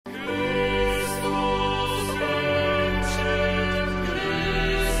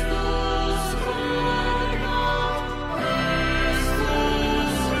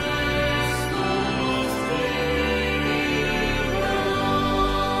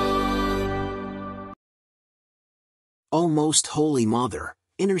O most holy Mother,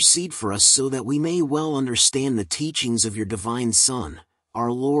 intercede for us so that we may well understand the teachings of your divine Son, our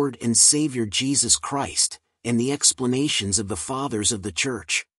Lord and Savior Jesus Christ, and the explanations of the Fathers of the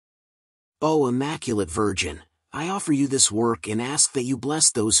Church. O Immaculate Virgin, I offer you this work and ask that you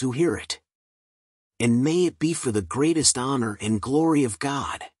bless those who hear it. And may it be for the greatest honor and glory of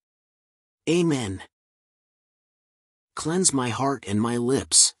God. Amen. Cleanse my heart and my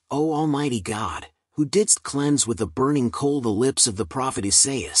lips, O Almighty God, who didst cleanse with a burning coal the lips of the prophet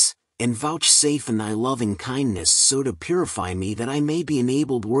Esaias, and vouchsafe in thy loving kindness so to purify me that I may be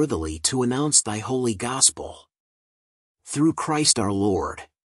enabled worthily to announce thy holy gospel. Through Christ our Lord.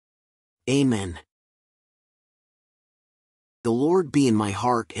 Amen. The Lord be in my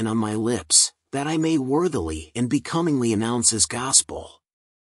heart and on my lips, that I may worthily and becomingly announce his gospel.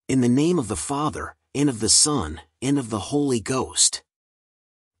 In the name of the Father, and of the Son, and of the Holy Ghost.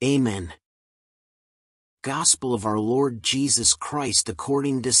 Amen. Gospel of our Lord Jesus Christ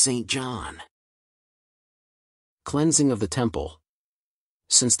according to St. John. Cleansing of the Temple.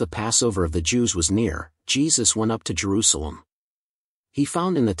 Since the Passover of the Jews was near, Jesus went up to Jerusalem. He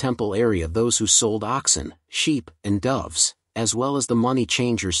found in the temple area those who sold oxen, sheep, and doves, as well as the money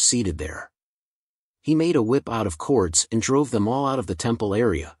changers seated there. He made a whip out of cords and drove them all out of the temple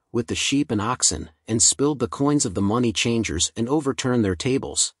area, with the sheep and oxen, and spilled the coins of the money changers and overturned their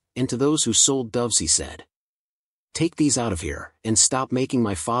tables. And to those who sold doves he said, "Take these out of here, and stop making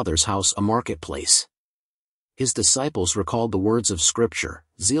my Father's house a marketplace." His disciples recalled the words of Scripture,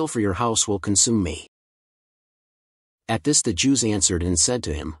 "Zeal for your house will consume me." At this the Jews answered and said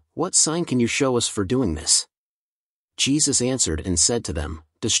to him, "What sign can you show us for doing this?" Jesus answered and said to them,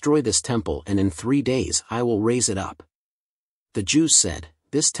 "Destroy this temple and in 3 days I will raise it up." The Jews said,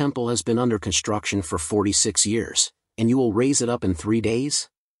 "This temple has been under construction for 46 years, and you will raise it up in 3 days?"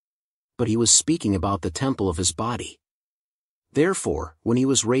 But he was speaking about the temple of his body. Therefore, when he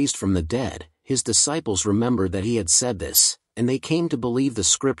was raised from the dead, his disciples remembered that he had said this, and they came to believe the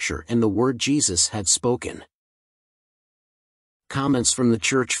Scripture and the word Jesus had spoken. Comments from the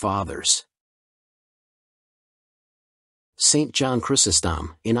Church Fathers. St. John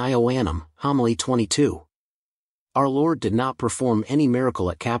Chrysostom, in Ioannum, Homily 22. Our Lord did not perform any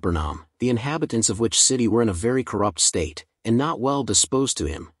miracle at Capernaum, the inhabitants of which city were in a very corrupt state, and not well disposed to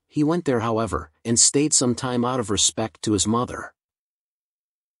him. He went there however, and stayed some time out of respect to his mother.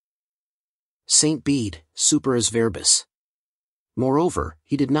 St. Bede, Superis Verbis. Moreover,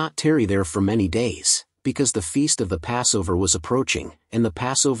 he did not tarry there for many days, because the feast of the Passover was approaching, and the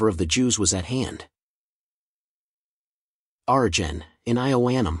Passover of the Jews was at hand. Origen, in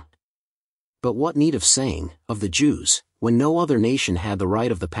Ioannum. But what need of saying, of the Jews, when no other nation had the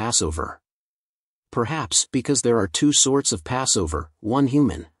rite of the Passover? Perhaps because there are 2 sorts of Passover, one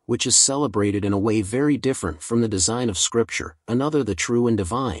human, which is celebrated in a way very different from the design of Scripture, another the true and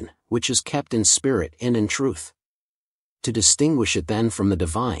divine, which is kept in spirit and in truth. To distinguish it then from the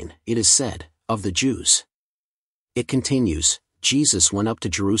divine, it is said, of the Jews. It continues, Jesus went up to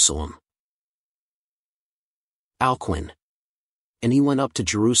Jerusalem. Alcuin. And he went up to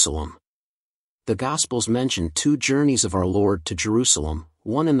Jerusalem. The Gospels mention 2 journeys of our Lord to Jerusalem,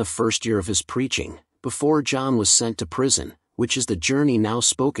 one in the first year of his preaching, before John was sent to prison, which is the journey now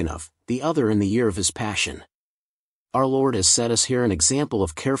spoken of, the other in the year of his passion. Our Lord has set us here an example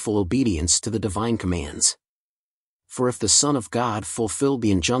of careful obedience to the divine commands. For if the Son of God fulfilled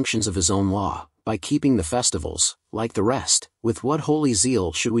the injunctions of his own law, by keeping the festivals, like the rest, with what holy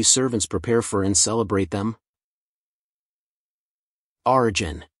zeal should we servants prepare for and celebrate them?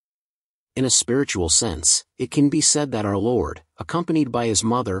 Origen. In a spiritual sense, it can be said that our Lord, accompanied by his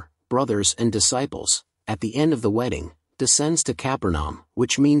mother, brothers and disciples, at the end of the wedding, descends to Capernaum,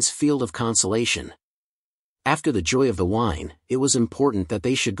 which means field of consolation. After the joy of the wine, it was important that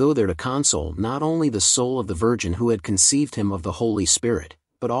they should go there to console not only the soul of the Virgin who had conceived him of the Holy Spirit,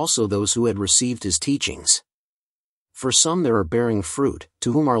 but also those who had received his teachings. For some there are bearing fruit,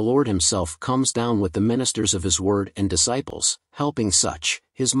 to whom our Lord himself comes down with the ministers of his word and disciples, helping such,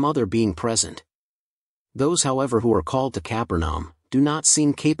 his mother being present. Those however who are called to Capernaum, do not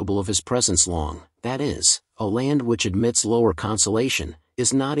seem capable of his presence long, that is, a land which admits lower consolation,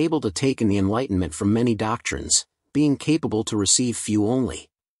 is not able to take in the enlightenment from many doctrines, being capable to receive few only.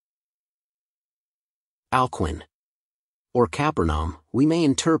 Alcuin. Or Capernaum, we may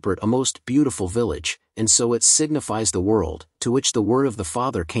interpret a most beautiful village, and so it signifies the world, to which the word of the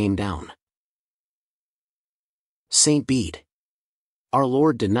Father came down. St. Bede. Our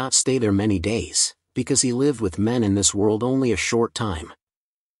Lord did not stay there many days, because he lived with men in this world only a short time.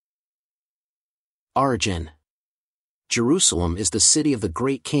 Origen. Jerusalem is the city of the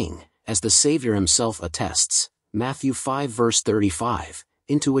great king, as the Savior himself attests, Matthew 5 verse 35,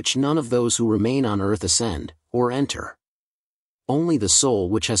 into which none of those who remain on earth ascend, or enter. Only the soul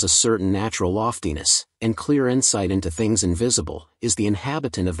which has a certain natural loftiness, and clear insight into things invisible, is the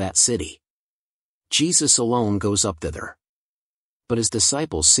inhabitant of that city. Jesus alone goes up thither. But his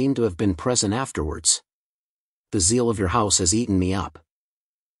disciples seem to have been present afterwards. The zeal of your house has eaten me up.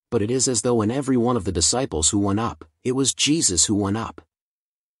 But it is as though in every one of the disciples who went up, it was Jesus who went up.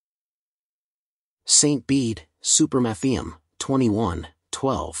 St. Bede, Super Mattheum,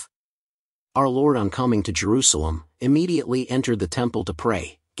 21:12. Our Lord on coming to Jerusalem, immediately entered the temple to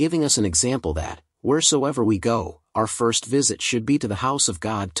pray, giving us an example that, wheresoever we go, our first visit should be to the house of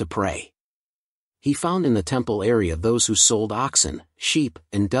God to pray. He found in the temple area those who sold oxen, sheep,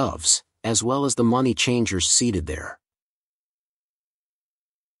 and doves, as well as the money changers seated there.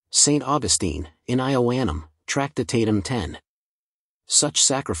 St. Augustine, in Ioannum, Tractatum 10. Such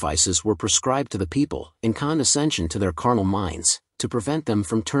sacrifices were prescribed to the people, in condescension to their carnal minds, to prevent them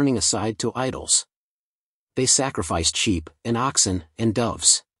from turning aside to idols. They sacrificed sheep, and oxen, and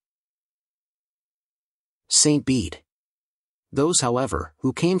doves. St. Bede. Those, however,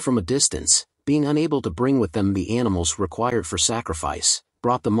 who came from a distance, being unable to bring with them the animals required for sacrifice,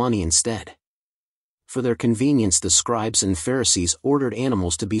 brought the money instead. For their convenience the scribes and Pharisees ordered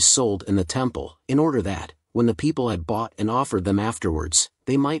animals to be sold in the temple, in order that, when the people had bought and offered them afterwards,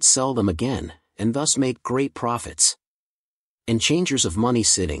 they might sell them again, and thus make great profits. And changers of money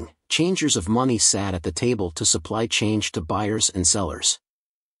sat at the table to supply change to buyers and sellers.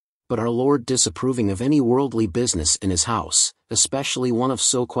 But our Lord, disapproving of any worldly business in his house, especially one of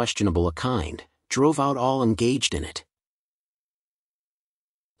so questionable a kind, drove out all engaged in it.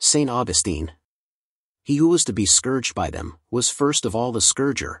 St. Augustine. He who was to be scourged by them, was first of all the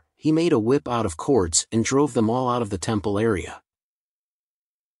scourger. He made a whip out of cords and drove them all out of the temple area.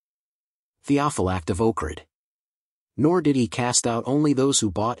 Theophylact of Ochrid. Nor did he cast out only those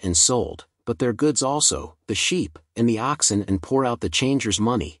who bought and sold, but their goods also, the sheep, and the oxen, and pour out the changers'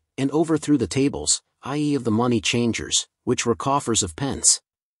 money, and overthrew the tables, i.e. of the money changers, which were coffers of pence.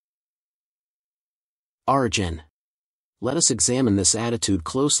 Origen. Let us examine this attitude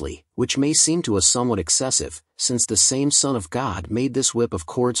closely, which may seem to us somewhat excessive, since the same Son of God made this whip of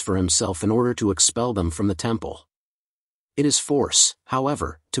cords for himself in order to expel them from the temple. It is force,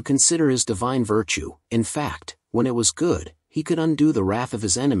 however, to consider his divine virtue. In fact, when it was good, he could undo the wrath of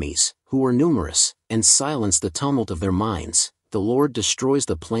his enemies, who were numerous, and silence the tumult of their minds. The Lord destroys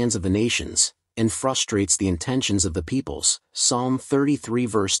the plans of the nations, and frustrates the intentions of the peoples. Psalm 33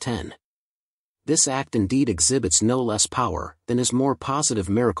 verse 10. This act indeed exhibits no less power than his more positive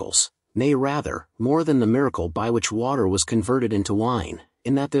miracles, nay rather, more than the miracle by which water was converted into wine,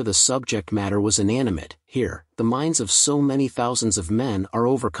 in that there the subject matter was inanimate. Here, the minds of so many thousands of men are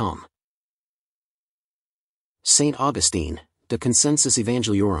overcome. St. Augustine, De Consensus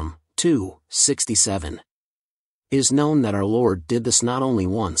Evangeliorum, 2:67. It is known that our Lord did this not only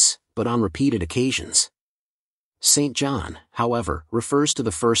once, but on repeated occasions. St. John, however, refers to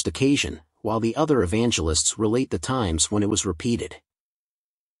the first occasion, while the other evangelists relate the times when it was repeated.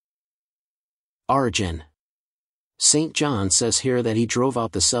 Origen. St. John says here that he drove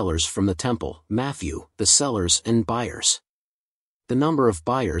out the sellers from the temple. Matthew, the sellers and buyers. The number of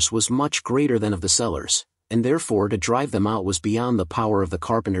buyers was much greater than of the sellers, and therefore to drive them out was beyond the power of the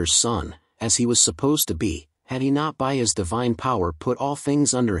carpenter's son, as he was supposed to be, had he not by his divine power put all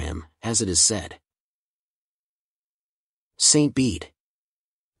things under him, as it is said. St. Bede.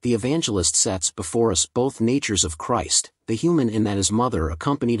 The evangelist sets before us both natures of Christ, the human in that his mother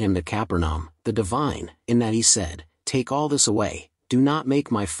accompanied him to Capernaum, the divine, in that he said, "Take all this away, do not make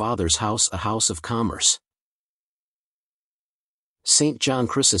my Father's house a house of commerce." St. John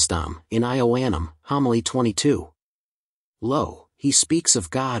Chrysostom, in Ioannum, Homily 22. Lo, he speaks of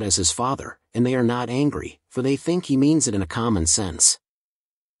God as his Father, and they are not angry, for they think he means it in a common sense.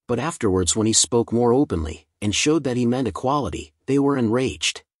 But afterwards when he spoke more openly, and showed that he meant equality, they were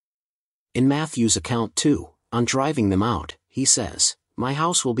enraged. In Matthew's account too, on driving them out, he says, "My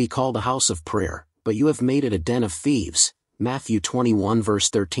house will be called a house of prayer, but you have made it a den of thieves." Matthew 21 verse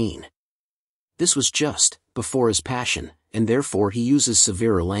 13. This was just before his passion, and therefore he uses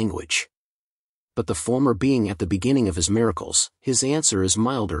severer language. But the former being at the beginning of his miracles, his answer is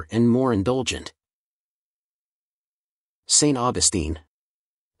milder and more indulgent. St. Augustine.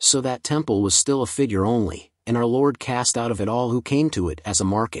 So that temple was still a figure only, and our Lord cast out of it all who came to it as a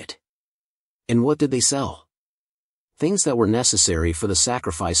market. And what did they sell? Things that were necessary for the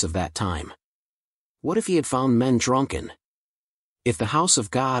sacrifice of that time. What if he had found men drunken? If the house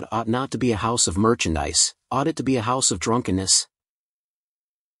of God ought not to be a house of merchandise, ought it to be a house of drunkenness?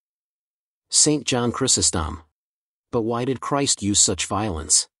 St. John Chrysostom. But why did Christ use such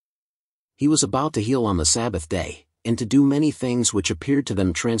violence? He was about to heal on the Sabbath day, and to do many things which appeared to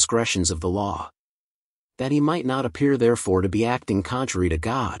them transgressions of the law. That he might not appear therefore to be acting contrary to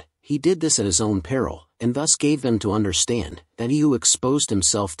God, he did this at his own peril, and thus gave them to understand that he who exposed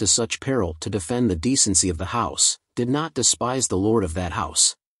himself to such peril to defend the decency of the house, did not despise the Lord of that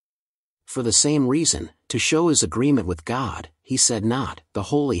house. For the same reason, to show his agreement with God, he said not, the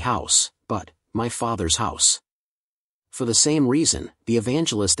holy house, but, my Father's house. For the same reason, the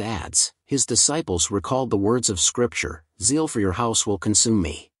evangelist adds, his disciples recalled the words of Scripture, zeal for your house will consume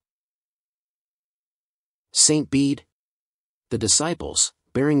me. St. Bede. The disciples,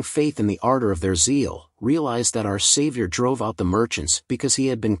 bearing faith in the ardor of their zeal, realized that our Savior drove out the merchants because he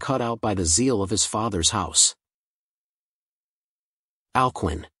had been cut out by the zeal of his Father's house.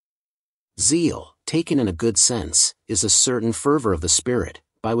 Alcuin. Zeal, taken in a good sense, is a certain fervor of the spirit,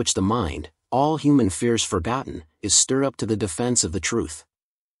 by which the mind, all human fears forgotten, is stirred up to the defense of the truth.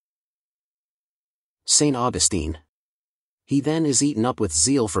 St. Augustine. He then is eaten up with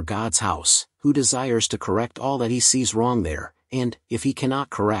zeal for God's house, who desires to correct all that he sees wrong there, and, if he cannot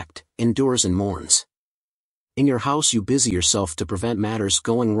correct, endures and mourns. In your house you busy yourself to prevent matters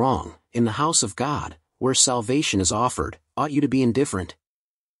going wrong. In the house of God, where salvation is offered, ought you to be indifferent?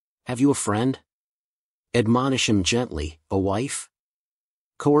 Have you a friend? Admonish him gently, a wife?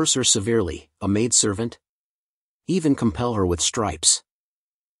 Coerce her severely, a maidservant? Even compel her with stripes.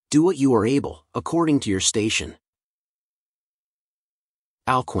 Do what you are able, according to your station.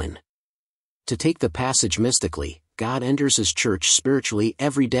 Alcuin. To take the passage mystically, God enters his church spiritually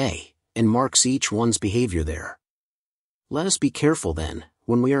every day, and marks each one's behavior there. Let us be careful then,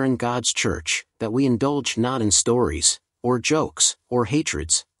 when we are in God's church, that we indulge not in stories, or jokes, or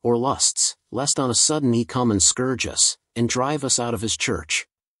hatreds, or lusts, lest on a sudden he come and scourge us, and drive us out of his church.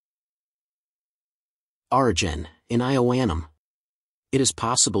 Origen, in Ioannum. It is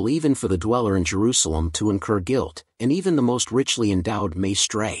possible even for the dweller in Jerusalem to incur guilt, and even the most richly endowed may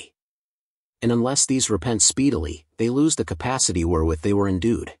stray. And unless these repent speedily, they lose the capacity wherewith they were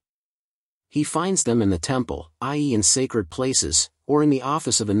endued. He finds them in the temple, i.e. in sacred places, or in the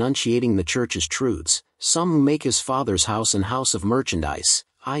office of enunciating the church's truths, some who make his Father's house an house of merchandise,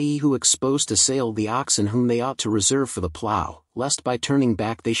 i.e. who expose to sale the oxen whom they ought to reserve for the plough, lest by turning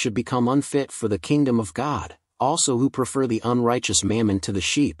back they should become unfit for the kingdom of God, also who prefer the unrighteous mammon to the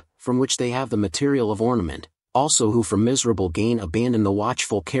sheep, from which they have the material of ornament, also who for miserable gain abandon the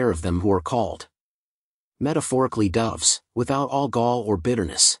watchful care of them who are called. Metaphorically doves, without all gall or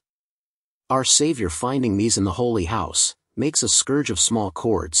bitterness. Our Savior, finding these in the holy house, makes a scourge of small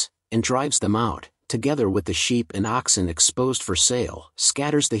cords, and drives them out, together with the sheep and oxen exposed for sale,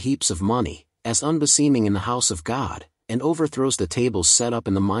 scatters the heaps of money, as unbeseeming in the house of God, and overthrows the tables set up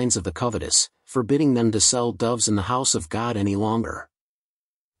in the minds of the covetous, forbidding them to sell doves in the house of God any longer.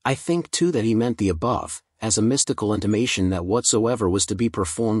 I think too that he meant the above, as a mystical intimation that whatsoever was to be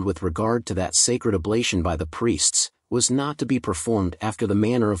performed with regard to that sacred oblation by the priests, was not to be performed after the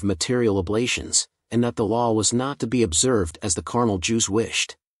manner of material oblations, and that the law was not to be observed as the carnal Jews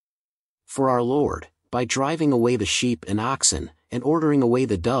wished. For our Lord, by driving away the sheep and oxen, and ordering away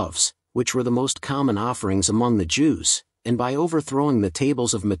the doves, which were the most common offerings among the Jews, and by overthrowing the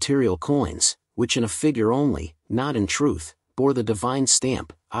tables of material coins, which in a figure only, not in truth, bore the divine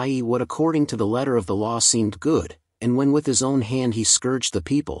stamp, i.e. what according to the letter of the law seemed good, and when with his own hand he scourged the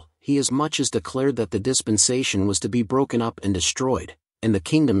people, he as much as declared that the dispensation was to be broken up and destroyed, and the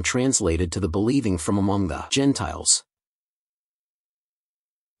kingdom translated to the believing from among the Gentiles.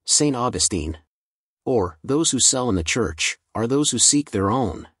 St. Augustine. Or, those who sell in the church, are those who seek their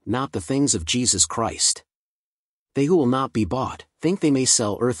own, not the things of Jesus Christ. They who will not be bought, think they may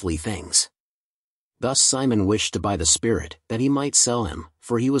sell earthly things. Thus Simon wished to buy the Spirit, that he might sell him,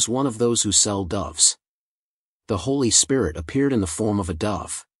 for he was one of those who sell doves. The Holy Spirit appeared in the form of a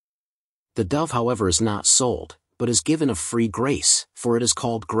dove. The dove however is not sold, but is given of free grace, for it is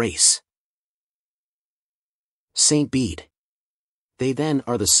called grace. St. Bede. They then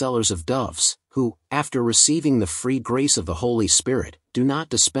are the sellers of doves, who, after receiving the free grace of the Holy Spirit, do not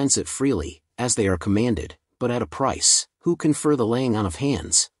dispense it freely, as they are commanded, but at a price, who confer the laying on of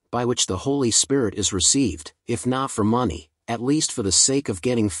hands, by which the Holy Spirit is received, if not for money, at least for the sake of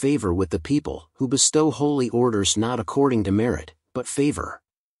getting favor with the people, who bestow holy orders not according to merit, but favor.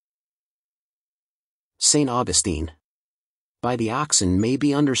 St. Augustine. By the oxen may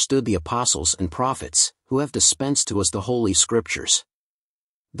be understood the apostles and prophets, who have dispensed to us the Holy Scriptures.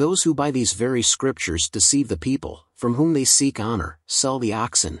 Those who by these very Scriptures deceive the people, from whom they seek honor, sell the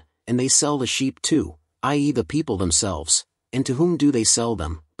oxen, and they sell the sheep too, i.e. the people themselves, and to whom do they sell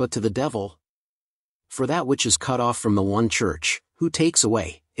them, but to the devil? For that which is cut off from the one church, who takes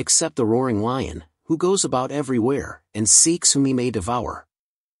away, except the roaring lion, who goes about everywhere, and seeks whom he may devour.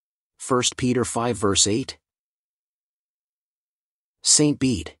 1 Peter 5 verse 8. Saint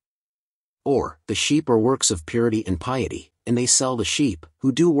Bede. Or, the sheep are works of purity and piety, and they sell the sheep,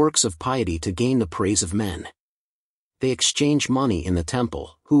 who do works of piety to gain the praise of men. They exchange money in the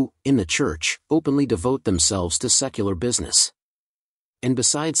temple, who, in the church, openly devote themselves to secular business. And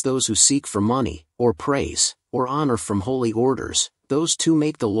besides those who seek for money, or praise, or honor from holy orders, those too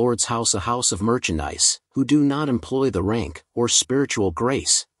make the Lord's house a house of merchandise, who do not employ the rank, or spiritual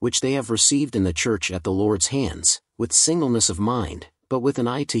grace, which they have received in the church at the Lord's hands, with singleness of mind, but with an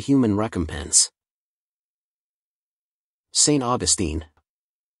eye to human recompense. St. Augustine.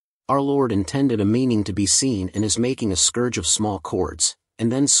 Our Lord intended a meaning to be seen in his making a scourge of small cords,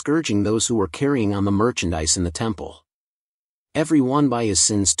 and then scourging those who were carrying on the merchandise in the temple. Every one by his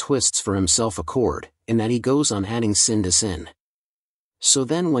sins twists for himself a cord, in that he goes on adding sin to sin. So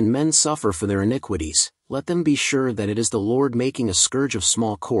then when men suffer for their iniquities, let them be sure that it is the Lord making a scourge of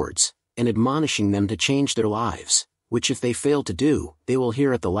small cords, and admonishing them to change their lives, which if they fail to do, they will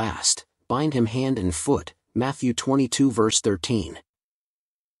hear at the last, bind him hand and foot. Matthew 22 verse 13.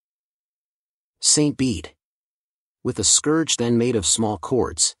 Saint Bede. With a scourge then made of small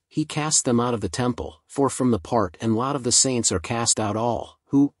cords, he cast them out of the temple, for from the part and lot of the saints are cast out all,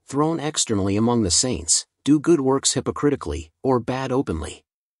 who, thrown externally among the saints, do good works hypocritically, or bad openly.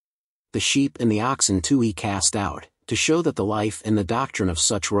 The sheep and the oxen too he cast out, to show that the life and the doctrine of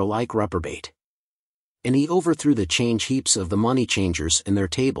such were alike reprobate. And he overthrew the change heaps of the money changers and their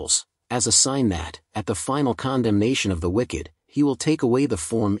tables, as a sign that, at the final condemnation of the wicked, he will take away the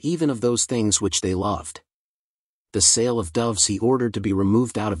form even of those things which they loved. The sale of doves he ordered to be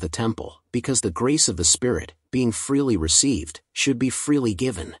removed out of the temple, because the grace of the Spirit, being freely received, should be freely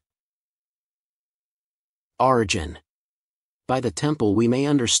given. Origin. By the temple we may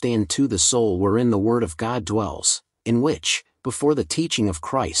understand too the soul wherein the Word of God dwells, in which, before the teaching of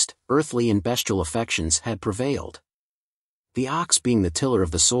Christ, earthly and bestial affections had prevailed. The ox being the tiller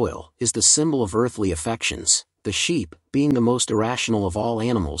of the soil, is the symbol of earthly affections, the sheep, being the most irrational of all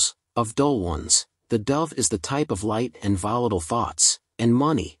animals, of dull ones, the dove is the type of light and volatile thoughts, and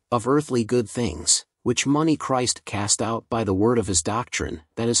money, of earthly good things, which money Christ cast out by the word of his doctrine,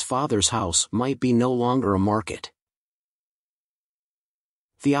 that his Father's house might be no longer a market.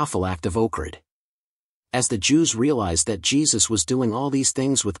 Theophylact of Ohrid. As the Jews realized that Jesus was doing all these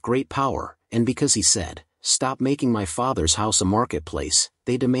things with great power, and because he said, "Stop making my Father's house a marketplace,"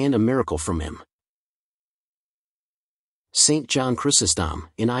 they demand a miracle from him. St. John Chrysostom,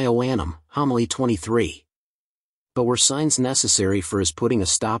 in Ioannum, Homily 23. But were signs necessary for his putting a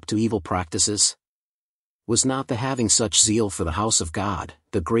stop to evil practices? Was not the having such zeal for the house of God,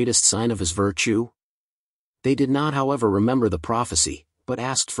 the greatest sign of his virtue? They did not however remember the prophecy, but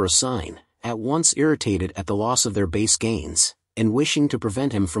asked for a sign, at once irritated at the loss of their base gains, and wishing to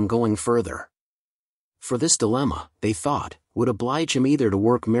prevent him from going further. For this dilemma, they thought, would oblige him either to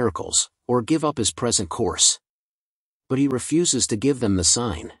work miracles, or give up his present course. But he refuses to give them the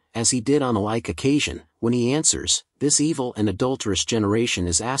sign, as he did on a like occasion, when he answers, "This evil and adulterous generation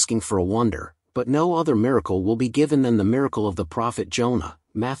is asking for a wonder, but no other miracle will be given than the miracle of the prophet Jonah."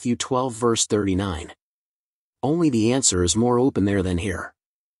 Matthew 12 verse 39. Only the answer is more open there than here.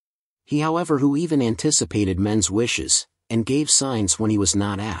 He however who even anticipated men's wishes, and gave signs when he was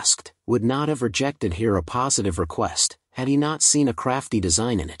not asked, would not have rejected here a positive request, had he not seen a crafty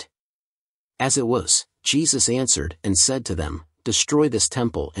design in it. As it was, Jesus answered and said to them, "Destroy this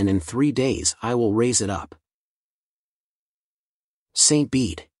temple and in 3 days I will raise it up." Saint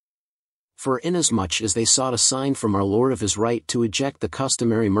Bede. For inasmuch as they sought a sign from our Lord of his right to eject the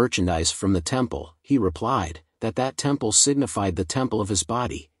customary merchandise from the temple, he replied, that that temple signified the temple of his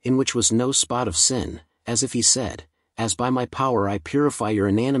body, in which was no spot of sin, as if he said, "As by my power I purify your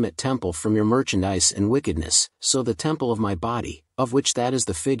inanimate temple from your merchandise and wickedness, so the temple of my body, of which that is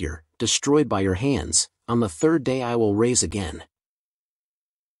the figure, destroyed by your hands, on the 3rd day I will raise again."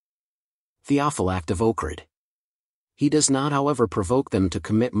 Theophylact of Ohrid. He does not however provoke them to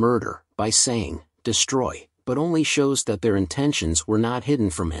commit murder, by saying, "Destroy," but only shows that their intentions were not hidden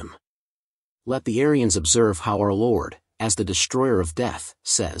from him. Let the Arians observe how our Lord, as the destroyer of death,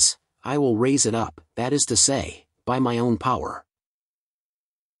 says, "I will raise it up," that is to say, by my own power.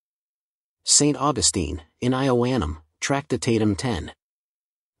 St. Augustine, in Ioannum, Tractatum 10.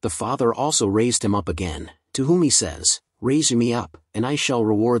 The Father also raised him up again, to whom he says, "Raise me up, and I shall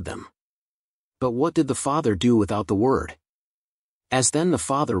reward them." But what did the Father do without the Word? As then the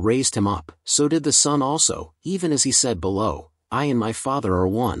Father raised him up, so did the Son also, even as he said below, "I and my Father are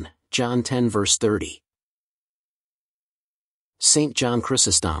one." John 10 verse 30. St. John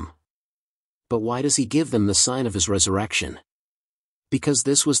Chrysostom. But why does he give them the sign of his resurrection? Because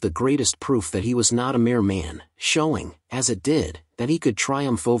this was the greatest proof that he was not a mere man, showing, as it did, that he could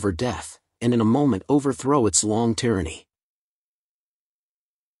triumph over death, and in a moment overthrow its long tyranny.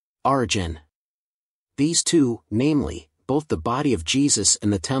 Origen. These two, namely, both the body of Jesus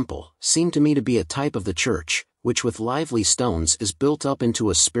and the temple, seem to me to be a type of the church, which with lively stones is built up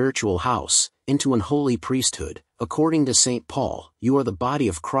into a spiritual house, into an holy priesthood. According to St. Paul, you are the body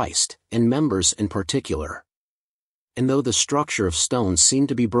of Christ, and members in particular. And though the structure of stones seem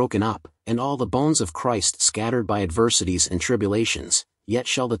to be broken up, and all the bones of Christ scattered by adversities and tribulations, yet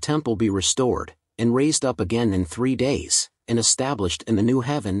shall the temple be restored, and raised up again in 3 days, and established in the new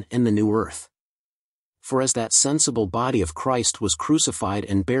heaven and the new earth. For as that sensible body of Christ was crucified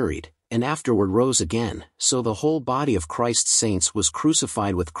and buried, and afterward rose again, so the whole body of Christ's saints was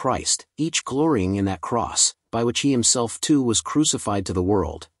crucified with Christ, each glorying in that cross, by which he himself too was crucified to the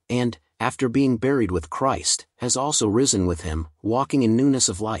world, and, after being buried with Christ, has also risen with him, walking in newness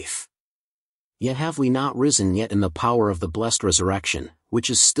of life. Yet have we not risen yet in the power of the blessed resurrection, which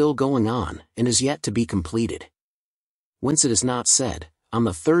is still going on, and is yet to be completed. Whence it is not said, on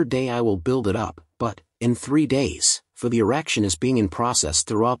the 3rd day I will build it up, but, in 3 days, for the erection is being in process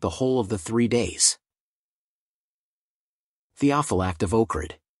throughout the whole of the 3 days. Theophylact of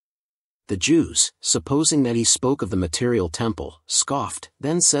Ochrid. The Jews, supposing that he spoke of the material temple, scoffed.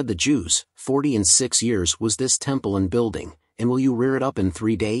 Then said the Jews, 46 years was this temple in building, and will you rear it up in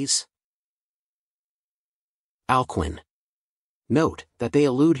 3 days? Alcuin. Note, that they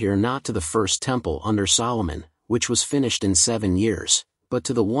allude here not to the first temple under Solomon, which was finished in 7 years, but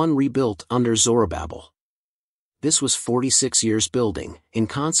to the one rebuilt under Zorobabel. This was 46 years building, in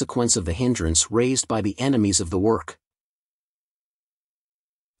consequence of the hindrance raised by the enemies of the work.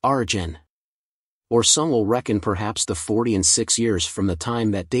 Origen. Or some will reckon perhaps the 46 years from the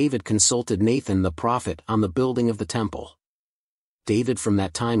time that David consulted Nathan the prophet on the building of the temple. David from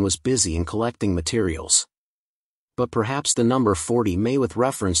that time was busy in collecting materials. But perhaps the number 40 may with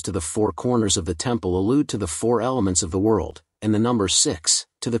reference to the 4 corners of the temple allude to the 4 elements of the world, and the number 6,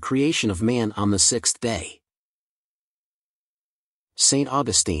 to the creation of man on the 6th day. St.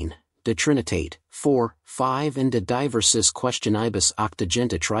 Augustine, De Trinitate, 4, 5 and De Diversis Questionibus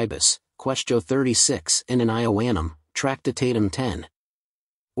Octogentatribus, Quaestio 36 and in Ioannum, Tractatatum 10.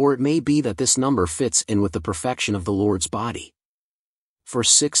 Or it may be that this number fits in with the perfection of the Lord's body. For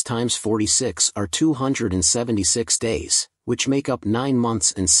 6 times 46 are 276 days, which make up 9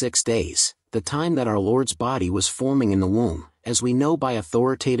 months and 6 days, the time that our Lord's body was forming in the womb, as we know by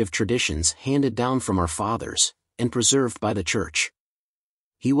authoritative traditions handed down from our fathers, and preserved by the Church.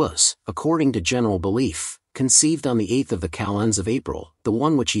 He was, according to general belief, conceived on the 8th of the calends of April, the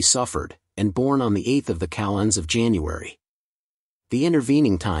one which he suffered, and born on the 8th of the calends of January. The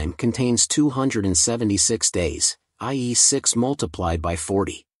intervening time contains 276 days, i.e. 6 multiplied by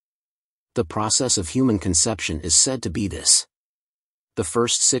 40. The process of human conception is said to be this. The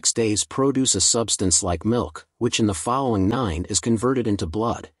first 6 days produce a substance like milk, which in the following 9 is converted into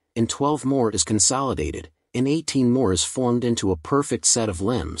blood, in 12 more is consolidated, in 18 more is formed into a perfect set of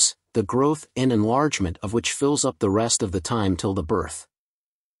limbs, the growth and enlargement of which fills up the rest of the time till the birth.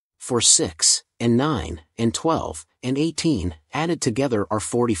 For 6, and 9, and 12, and 18, added together are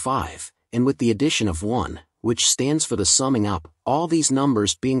 45, and with the addition of 1, which stands for the summing up, all these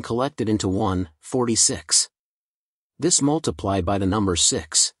numbers being collected into 1, 46. This multiplied by the number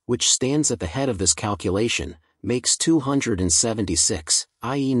 6, which stands at the head of this calculation, makes 276,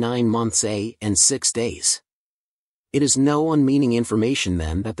 i.e. 9 months and 6 days. It is no unmeaning information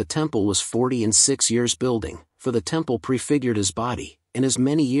then that the temple was 46 years building, for the temple prefigured his body, and as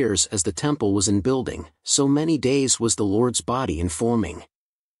many years as the temple was in building, so many days was the Lord's body in forming.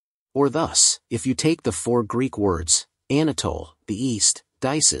 Or thus, if you take the 4 Greek words, Anatole, the east,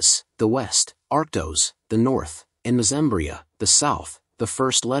 Dices, the west, Arctos, the north, and Mesembria, the south, the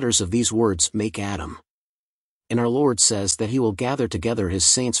first letters of these words make Adam. And our Lord says that he will gather together his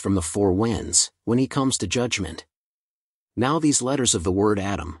saints from the 4 winds, when he comes to judgment. Now these letters of the word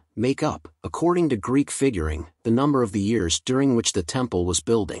Adam make up, according to Greek figuring, the number of the years during which the temple was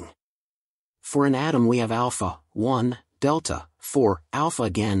building. For in Adam we have Alpha, 1, Delta, 4, Alpha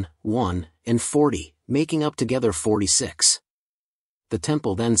again, 1, and 40, making up together 46. The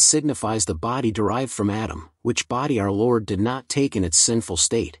temple then signifies the body derived from Adam, which body our Lord did not take in its sinful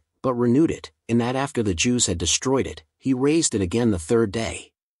state, but renewed it, in that after the Jews had destroyed it, he raised it again the 3rd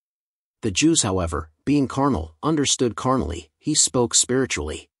day. The Jews however, being carnal, understood carnally, he spoke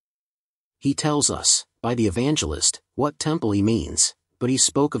spiritually. He tells us, by the evangelist, what temple he means, but he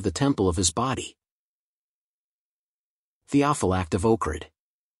spoke of the temple of his body. Theophylact of Ochrid.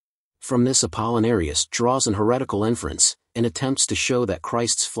 From this Apollinarius draws an heretical inference, and attempts to show that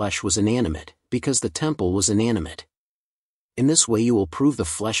Christ's flesh was inanimate, because the temple was inanimate. In this way you will prove the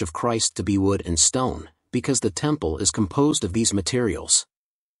flesh of Christ to be wood and stone, because the temple is composed of these materials.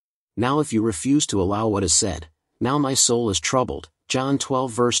 Now if you refuse to allow what is said, now my soul is troubled, John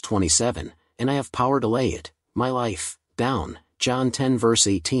 12 verse 27, and I have power to lay it, my life, down, John 10 verse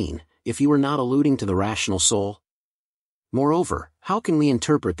 18, if you were not alluding to the rational soul. Moreover, how can we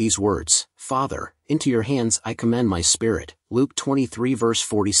interpret these words, Father, into your hands I commend my spirit, Luke 23 verse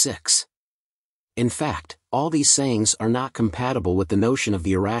 46? In fact, all these sayings are not compatible with the notion of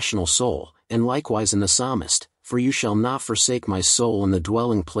the irrational soul, and likewise in the psalmist, for you shall not forsake my soul in the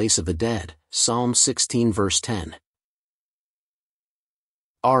dwelling place of the dead, Psalm 16 verse 10.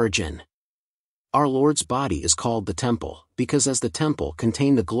 Origin. Our Lord's body is called the temple, because as the temple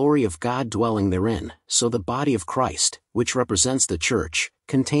contained the glory of God dwelling therein, so the body of Christ, which represents the church,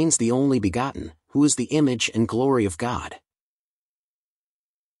 contains the only begotten, who is the image and glory of God.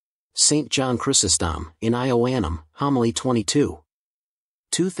 St. John Chrysostom, in Ioannum, Homily 22.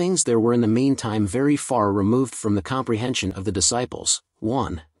 Two things there were in the meantime very far removed from the comprehension of the disciples,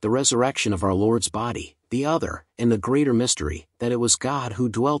 one, the resurrection of our Lord's body, the other, and the greater mystery, that it was God who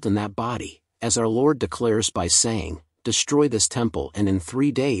dwelt in that body, as our Lord declares by saying, Destroy this temple and in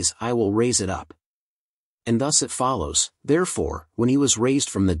 3 days I will raise it up. And thus it follows, therefore, when he was raised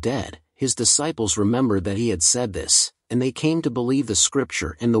from the dead, his disciples remembered that he had said this, and they came to believe the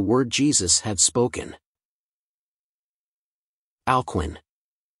scripture and the word Jesus had spoken. Alcuin.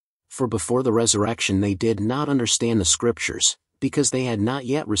 For before the resurrection they did not understand the scriptures, because they had not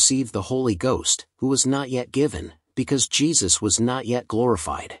yet received the Holy Ghost, who was not yet given, because Jesus was not yet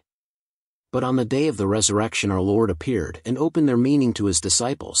glorified. But on the day of the resurrection our Lord appeared and opened their meaning to his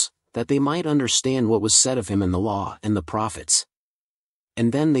disciples, that they might understand what was said of him in the law and the prophets.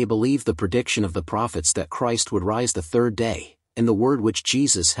 And then they believed the prediction of the prophets that Christ would rise the third day, and the word which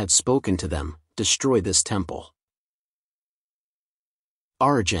Jesus had spoken to them, Destroy this temple.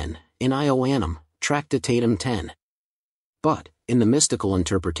 Origen, in Ioannum, Tractatum 10. But, in the mystical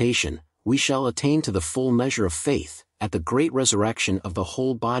interpretation, we shall attain to the full measure of faith, at the great resurrection of the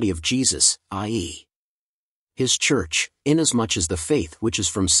whole body of Jesus, i.e. his church, inasmuch as the faith which is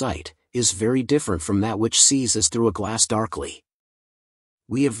from sight, is very different from that which sees as through a glass darkly.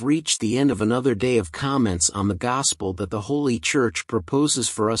 We have reached the end of another day of comments on the gospel that the Holy Church proposes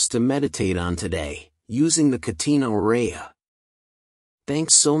for us to meditate on today, using the Catena Aurea.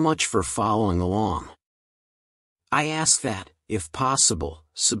 Thanks so much for following along. I ask that, if possible,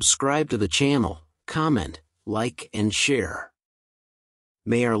 subscribe to the channel, comment, like and share.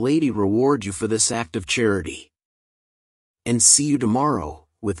 May Our Lady reward you for this act of charity. And see you tomorrow,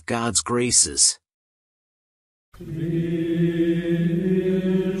 with God's graces.